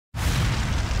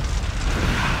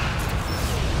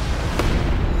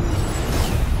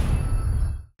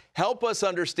Help us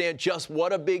understand just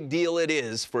what a big deal it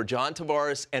is for John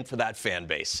Tavares and for that fan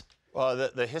base. Well,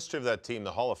 the history of that team,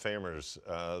 the Hall of Famers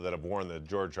that have worn the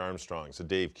George Armstrongs, the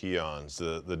Dave Keons,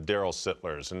 the Darryl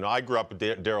Sittlers. And I grew up,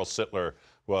 Darryl Sittler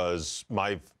was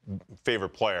my favorite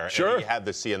player. Sure. And he had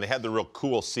the C, and they had the real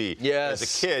cool C. Yes.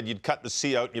 As a kid, you'd cut the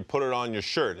C out and you'd put it on your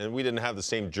shirt. And we didn't have the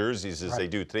same jerseys as they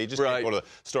do today. You just can't go to the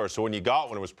store. So when you got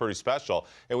one, it was pretty special.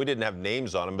 And we didn't have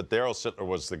names on them, but Darryl Sittler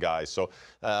was the guy. So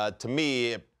to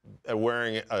me,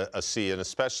 wearing a C, and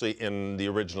especially in the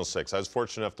original six. I was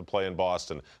fortunate enough to play in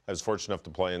Boston. I was fortunate enough to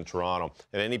play in Toronto.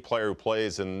 And any player who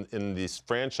plays in these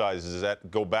franchises that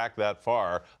go back that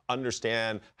far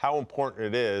understand how important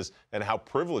it is and how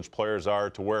privileged players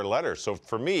are to wear letters. So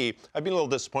for me, I've been a little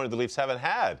disappointed the Leafs haven't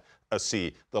had a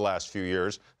C the last few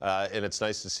years. And it's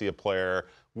nice to see a player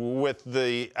with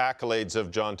the accolades of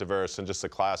John Tavares and just the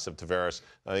class of Tavares.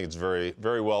 I think it's very,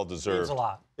 very well deserved. It means a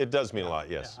lot. It does mean a lot,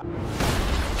 yes. Yeah.